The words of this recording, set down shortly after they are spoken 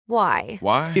Why?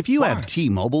 Why? If you have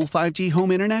T-Mobile 5G home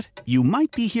internet, you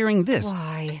might be hearing this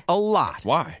Why? a lot.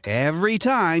 Why? Every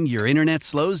time your internet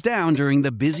slows down during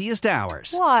the busiest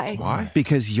hours. Why? Why?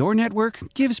 Because your network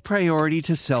gives priority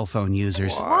to cell phone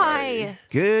users. Why?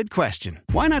 Good question.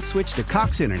 Why not switch to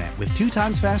Cox Internet with 2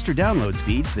 times faster download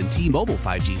speeds than T-Mobile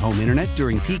 5G home internet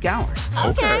during peak hours?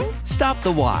 Okay. Stop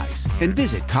the whys and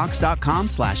visit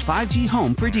cox.com/5G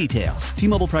home for details.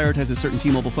 T-Mobile prioritizes certain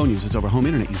T-Mobile phone users over home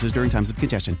internet users during times of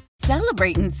congestion.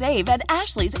 Celebrate and save at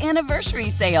Ashley's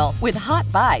Anniversary Sale. With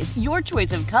Hot Buys, your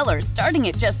choice of colors starting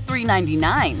at just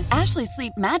 $3.99. Ashley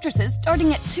Sleep mattresses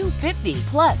starting at $2.50.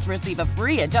 Plus, receive a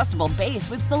free adjustable base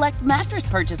with select mattress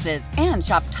purchases. And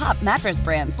shop top mattress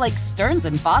brands like Stearns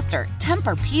 & Foster,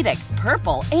 Tempur-Pedic,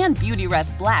 Purple, and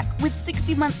Beautyrest Black with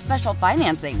 60-month special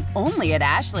financing. Only at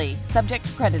Ashley. Subject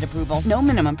to credit approval. No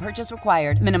minimum purchase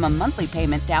required. Minimum monthly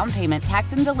payment, down payment,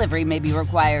 tax, and delivery may be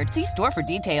required. See store for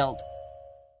details.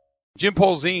 Jim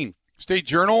Polzine, State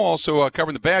Journal, also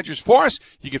covering the Badgers for us.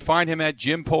 You can find him at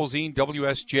Jim Polzine,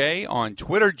 WSJ, on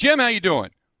Twitter. Jim, how you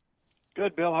doing?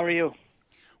 Good, Bill. How are you?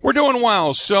 We're doing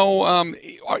well. So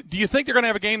do you think they're going to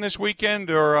have a game this weekend,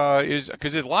 or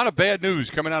because there's a lot of bad news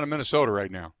coming out of Minnesota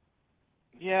right now?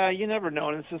 Yeah, you never know.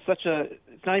 And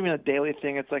it's not even a daily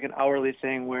thing. It's like an hourly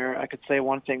thing where I could say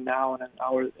one thing now and in an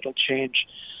hour it'll change.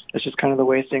 It's just kind of the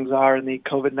way things are in the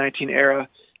COVID-19 era.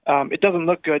 It doesn't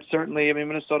look good, certainly. I mean,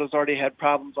 Minnesota's already had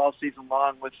problems all season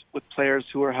long with players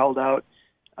who are held out,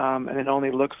 and it only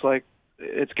looks like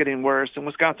it's getting worse. And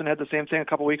Wisconsin had the same thing a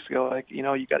couple weeks ago. Like, you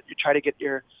try to get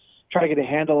a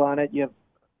handle on it. You have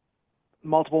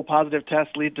multiple positive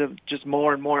tests lead to just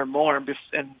more and more and more, and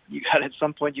you got at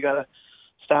some point you got to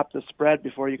stop the spread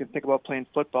before you can think about playing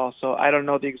football. So I don't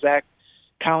know the exact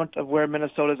count of where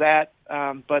Minnesota's at,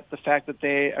 but the fact that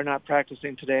they are not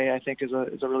practicing today, I think, is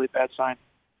a really bad sign.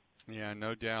 Yeah,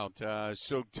 no doubt.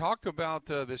 So talk about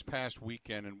this past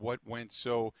weekend and what went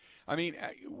so. I mean,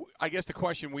 I guess the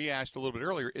question we asked a little bit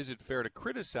earlier, is it fair to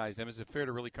criticize them? Is it fair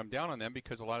to really come down on them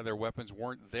because a lot of their weapons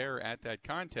weren't there at that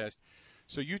contest?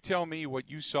 So you tell me what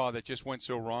you saw that just went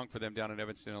so wrong for them down in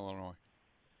Evanston, Illinois.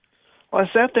 Well,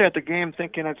 I sat there at the game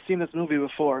thinking I've seen this movie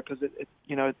before because it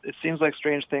seems like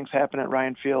strange things happen at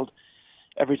Ryan Field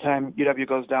every time UW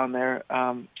goes down there.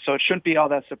 So it shouldn't be all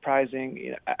that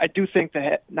surprising. I do think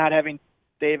that not having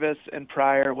Davis and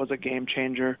Pryor was a game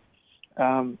changer.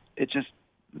 That's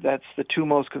the two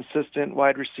most consistent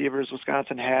wide receivers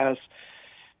Wisconsin has.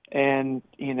 And,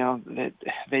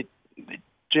 they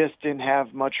just didn't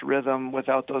have much rhythm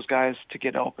without those guys to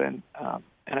get open.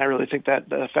 And I really think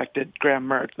that affected Graham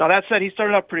Mertz. Now, that said, he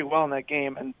started out pretty well in that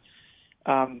game, and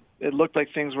it looked like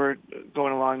things were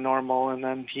going along normal, and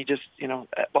then he just,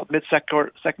 about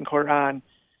second quarter on,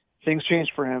 things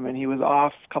changed for him, and he was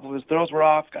off. A couple of his throws were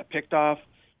off, got picked off.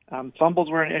 Fumbles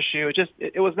were an issue.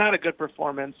 It was not a good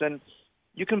performance, and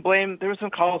you can blame. There were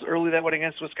some calls early that went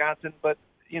against Wisconsin, but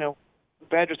the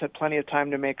Badgers had plenty of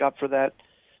time to make up for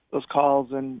those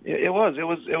calls, and it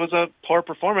was a poor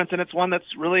performance, and it's one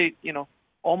that's really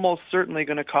almost certainly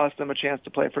going to cost them a chance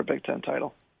to play for a Big Ten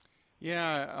title.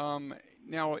 Yeah.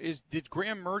 Now, did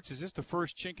Graham Mertz, is this the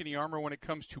first chink in the armor when it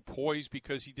comes to poise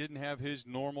because he didn't have his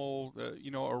normal,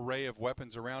 array of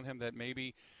weapons around him that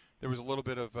maybe there was a little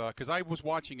bit of because I was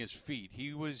watching his feet.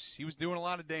 He was doing a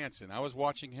lot of dancing. I was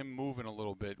watching him moving a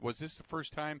little bit. Was this the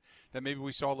first time that maybe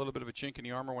we saw a little bit of a chink in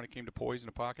the armor when it came to poise in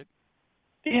the pocket?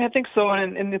 Yeah, I think so.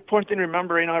 And the important thing to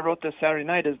remember, I wrote this Saturday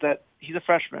night, is that he's a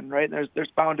freshman, right? And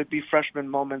there's bound to be freshman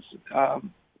moments.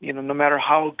 No matter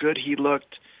how good he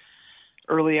looked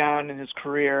early on in his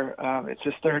career, it's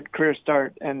his third career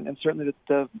start, and certainly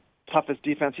the toughest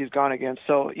defense he's gone against.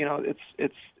 So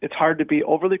it's hard to be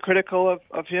overly critical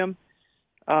of him,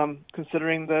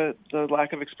 considering the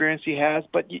lack of experience he has.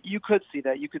 But you could see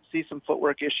that. You could see some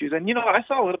footwork issues, and I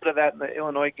saw a little bit of that in the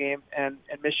Illinois game and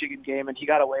Michigan game, and he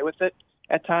got away with it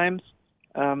at times.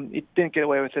 He didn't get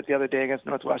away with it the other day against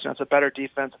Northwestern. It's a better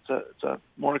defense. It's a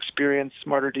more experienced,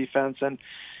 smarter defense, and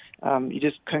you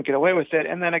just couldn't get away with it.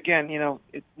 And then again,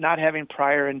 not having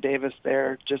Pryor and Davis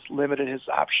there just limited his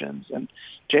options. And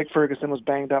Jake Ferguson was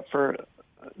banged up for,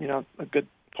 a good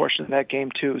portion of that game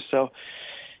too. So,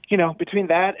 between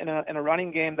that and a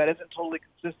running game that isn't totally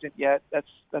consistent yet,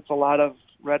 that's a lot of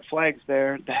red flags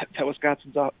there that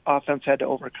Wisconsin's offense had to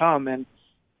overcome. And,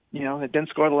 it didn't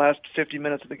score the last 50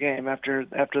 minutes of the game after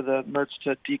the Mertz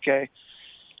to DK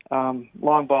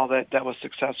long ball that was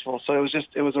successful. So it was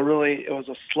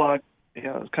a slug, it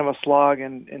was kind of a slog,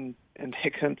 and they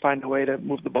couldn't find a way to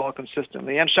move the ball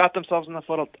consistently and shot themselves in the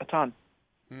foot a ton.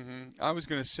 Mm-hmm. I was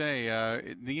going to say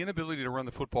the inability to run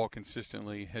the football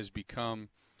consistently has become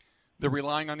they're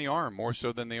relying on the arm more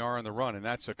so than they are on the run, and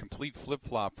that's a complete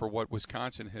flip-flop for what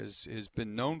Wisconsin has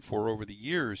been known for over the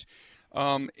years.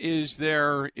 Is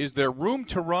there room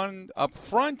to run up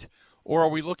front, or are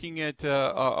we looking at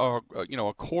a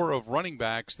core of running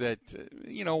backs that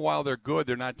while they're good,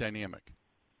 they're not dynamic?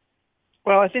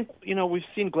 Well, I think we've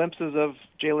seen glimpses of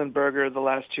Jalen Berger the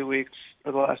last 2 weeks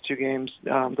or the last two games,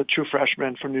 the true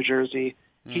freshman from New Jersey.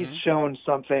 Mm-hmm. He's shown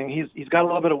something. He's got a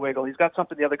little bit of wiggle. He's got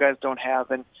something the other guys don't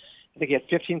have, and I think he had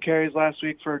 15 carries last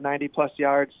week for 90-plus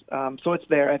yards. So it's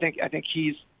there. I think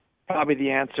he's probably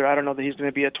the answer. I don't know that he's going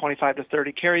to be a 25 to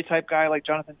 30 carry type guy like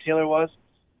Jonathan Taylor was,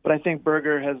 but I think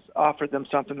Berger has offered them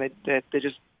something that they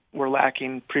just were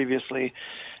lacking previously.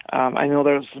 I know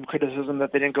there was some criticism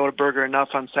that they didn't go to Berger enough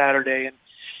on Saturday, and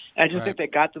I just think they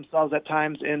got themselves at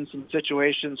times in some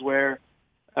situations where,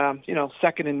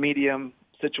 second and medium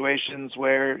situations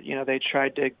where, they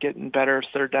tried to get in better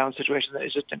third down situations that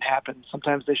it just didn't happen.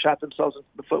 Sometimes they shot themselves in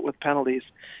the foot with penalties.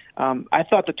 I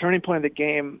thought the turning point of the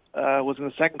game was in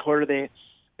the second quarter. They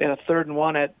had a 3rd and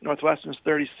 1 at Northwestern's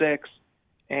 36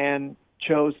 and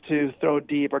chose to throw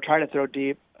deep or try to throw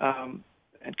deep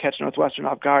and catch Northwestern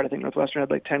off guard. I think Northwestern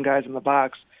had like 10 guys in the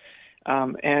box.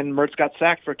 And Mertz got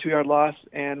sacked for a 2-yard loss,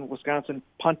 and Wisconsin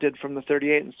punted from the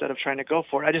 38 instead of trying to go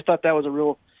for it. I just thought that was a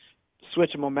real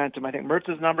switch of momentum. I think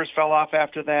Mertz's numbers fell off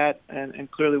after that,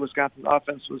 and clearly Wisconsin's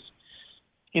offense was,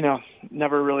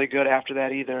 never really good after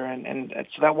that either. And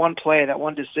so that one play, that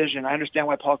one decision, I understand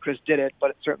why Paul Chryst did it,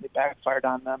 but it certainly backfired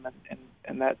on them,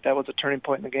 and that was a turning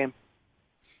point in the game.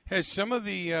 Has some of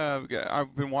the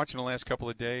I've been watching the last couple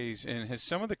of days, and has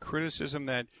some of the criticism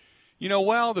that,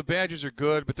 the Badgers are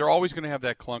good, but they're always going to have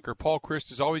that clunker. Paul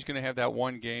Chryst is always going to have that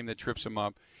one game that trips him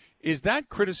up. Is that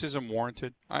criticism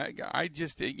warranted? I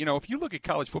just, if you look at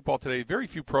college football today, very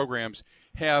few programs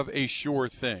have a sure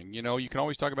thing. You can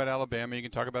always talk about Alabama. You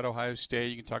can talk about Ohio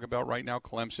State. You can talk about right now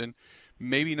Clemson,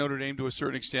 maybe Notre Dame to a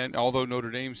certain extent, although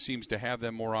Notre Dame seems to have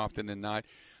them more often than not.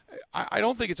 I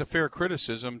don't think it's a fair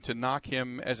criticism to knock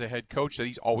him as a head coach that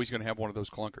he's always going to have one of those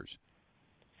clunkers.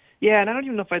 Yeah, and I don't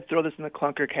even know if I'd throw this in the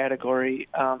clunker category.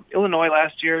 Illinois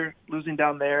last year, losing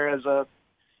down there as a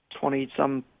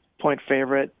 20-some point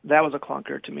favorite, that was a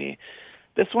clunker to me.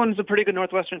 This one's a pretty good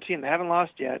Northwestern team. They haven't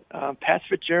lost yet. Pat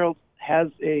Fitzgerald has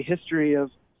a history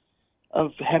of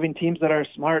having teams that are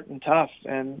smart and tough,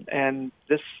 and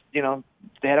this,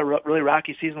 they had a really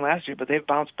rocky season last year, but they've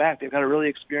bounced back. They've got a really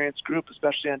experienced group,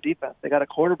 especially on defense. They got a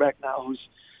quarterback now who's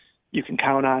you can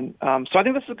count on. So I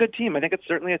think this is a good team. I think it's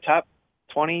certainly a top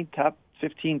 20, top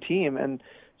 15 team, and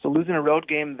so losing a road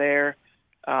game there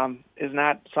is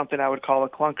not something I would call a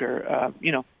clunker.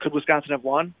 Could Wisconsin have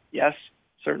won? Yes,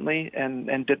 certainly,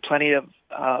 and did plenty of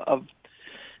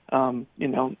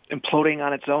imploding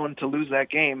on its own to lose that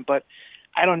game. But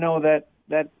I don't know that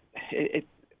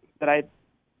I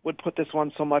would put this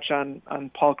one so much on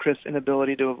Paul Chryst's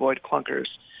inability to avoid clunkers.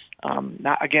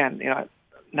 Not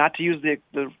to use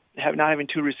not having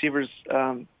two receivers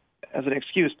as an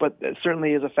excuse, but it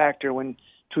certainly is a factor when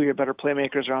two of your better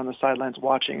playmakers are on the sidelines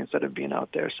watching instead of being out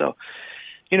there. So,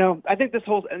 I think the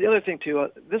other thing too,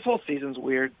 this whole season's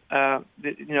weird.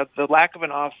 The lack of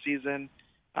an off season.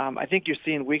 I think you're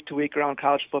seeing week to week around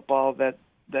college football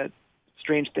that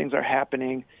strange things are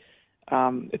happening.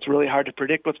 It's really hard to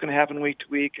predict what's going to happen week to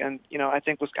week. And, I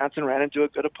think Wisconsin ran into a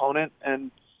good opponent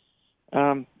and,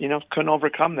 couldn't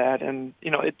overcome that. And,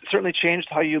 it certainly changed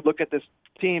how you look at this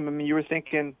team. I mean, you were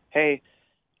thinking, hey,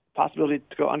 possibility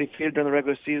to go undefeated during the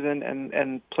regular season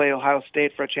and play Ohio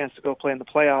State for a chance to go play in the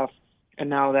playoff. And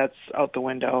now that's out the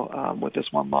window with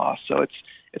this one loss. So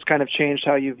it's kind of changed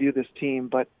how you view this team.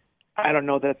 But I don't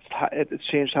know that it's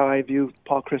changed how I view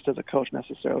Paul Chryst as a coach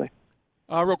necessarily.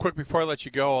 Real quick before I let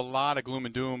you go, a lot of gloom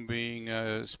and doom being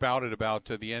spouted about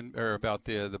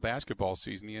the basketball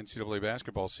season, the NCAA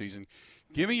basketball season.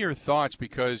 Give me your thoughts,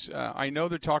 because I know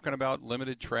they're talking about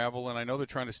limited travel, and I know they're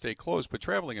trying to stay close, but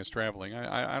traveling is traveling.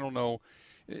 I don't know.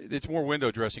 It's more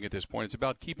window dressing at this point. It's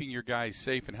about keeping your guys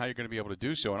safe and how you're going to be able to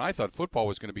do so. And I thought football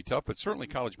was going to be tough, but certainly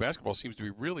college basketball seems to be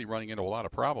really running into a lot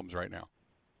of problems right now.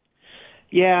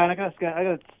 Yeah, and I got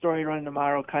a story running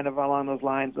tomorrow, kind of along those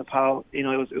lines of how it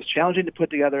was challenging to put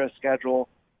together a schedule,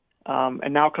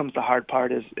 and now comes the hard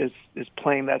part is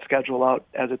playing that schedule out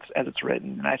as it's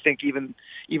written. And I think even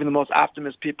the most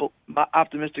optimistic people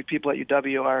at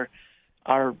UW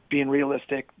are being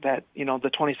realistic that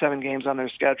the 27 games on their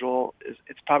schedule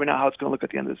it's probably not how it's going to look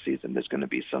at the end of the season. There's going to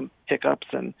be some hiccups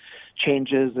and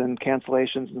changes and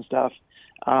cancellations and stuff.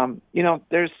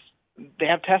 They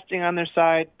have testing on their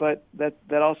side, but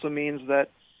that also means that,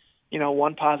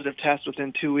 one positive test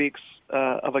within 2 weeks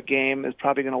of a game is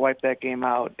probably going to wipe that game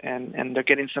out. And they're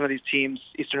getting some of these teams,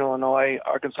 Eastern Illinois,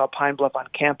 Arkansas, Pine Bluff, on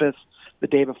campus the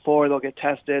day before they'll get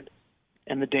tested,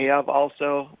 and the day of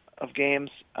also of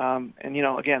games. And,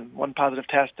 again, one positive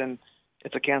test and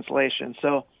it's a cancellation.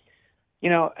 So,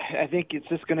 I think it's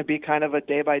just going to be kind of a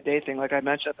day-by-day thing. Like I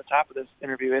mentioned at the top of this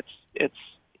interview, it's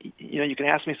you can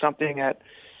ask me something at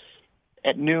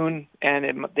noon,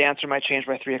 and the answer might change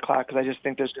by 3 o'clock because I just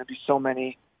think there's going to be so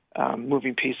many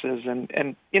moving pieces.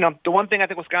 And the one thing I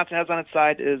think Wisconsin has on its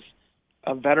side is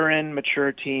a veteran,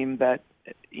 mature team that,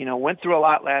 went through a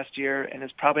lot last year and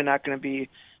is probably not going to be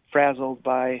frazzled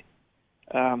by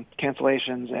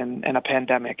cancellations and a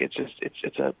pandemic.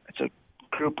 It's a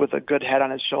group with a good head on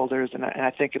his shoulders, and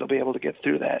I think it'll be able to get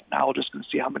through that. Now we're just going to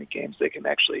see how many games they can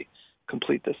actually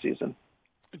complete this season.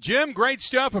 Jim, great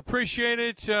stuff. Appreciate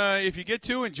it. If you get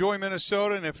to, enjoy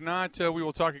Minnesota, and if not, we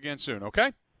will talk again soon,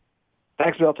 okay?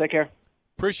 Thanks, Bill. Take care.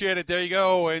 Appreciate it. There you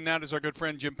go. And now there's our good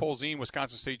friend Jim Polzin,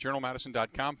 Wisconsin State Journal,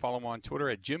 Madison.com. Follow him on Twitter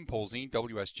at Jim Polzin,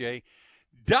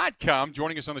 WSJ.com.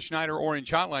 Joining us on the Schneider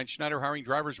Orange Hotline. Schneider hiring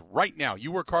drivers right now.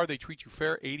 You work hard, they treat you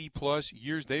fair. 80-plus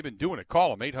years they've been doing it.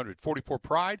 Call them,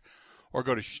 844-PRIDE, or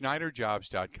go to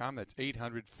SchneiderJobs.com. That's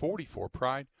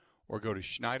 844-PRIDE. Or go to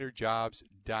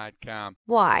SchneiderJobs.com.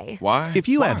 Why? If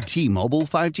you have T-Mobile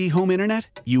 5G home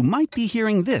internet, you might be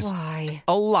hearing this Why?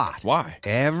 a lot. Why?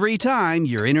 Every time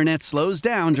your internet slows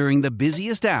down during the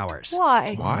busiest hours.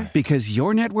 Why? Because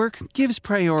your network gives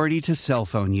priority to cell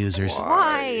phone users.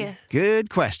 Why? Good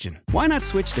question. Why not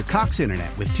switch to Cox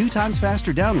Internet with 2 times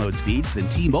faster download speeds than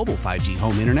T-Mobile 5G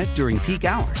home internet during peak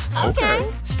hours? Okay.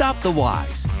 Stop the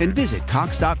whys and visit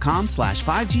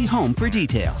cox.com/5G home for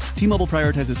details. T-Mobile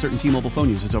prioritizes certain T-Mobile phone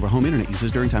users over home internet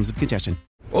users during times of congestion.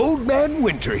 Old Man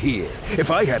Winter here. If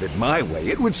I had it my way,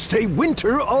 it would stay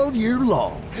winter all year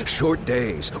long. Short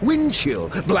days, wind chill,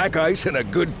 black ice, and a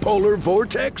good polar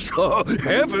vortex. Oh,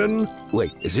 heaven.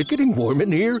 Wait, is it getting warm in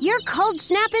here? Your cold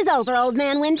snap is over, Old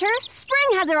Man Winter.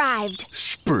 Spring has arrived.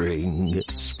 Spring.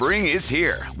 Spring is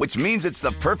here, which means it's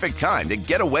the perfect time to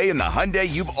get away in the Hyundai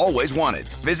you've always wanted.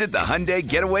 Visit the Hyundai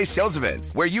Getaway Sales Event,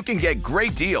 where you can get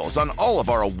great deals on all of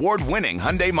our award-winning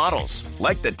Hyundai models,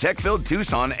 like the tech-filled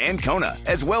Tucson and Kona,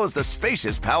 as well as the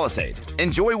spacious Palisade.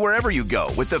 Enjoy wherever you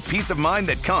go with the peace of mind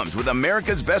that comes with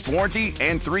America's best warranty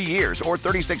and 3 years or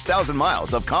 36,000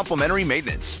 miles of complimentary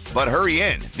maintenance. But hurry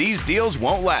in, these deals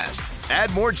won't last.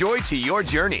 Add more joy to your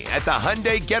journey at the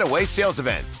Hyundai Getaway Sales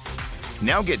Event.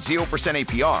 Now get 0%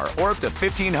 APR or up to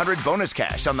 $1,500 bonus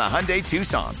cash on the Hyundai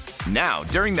Tucson. Now,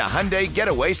 during the Hyundai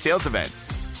Getaway Sales Event.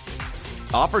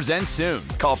 Offers end soon.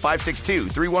 Call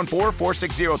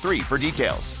 562-314-4603 for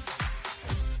details.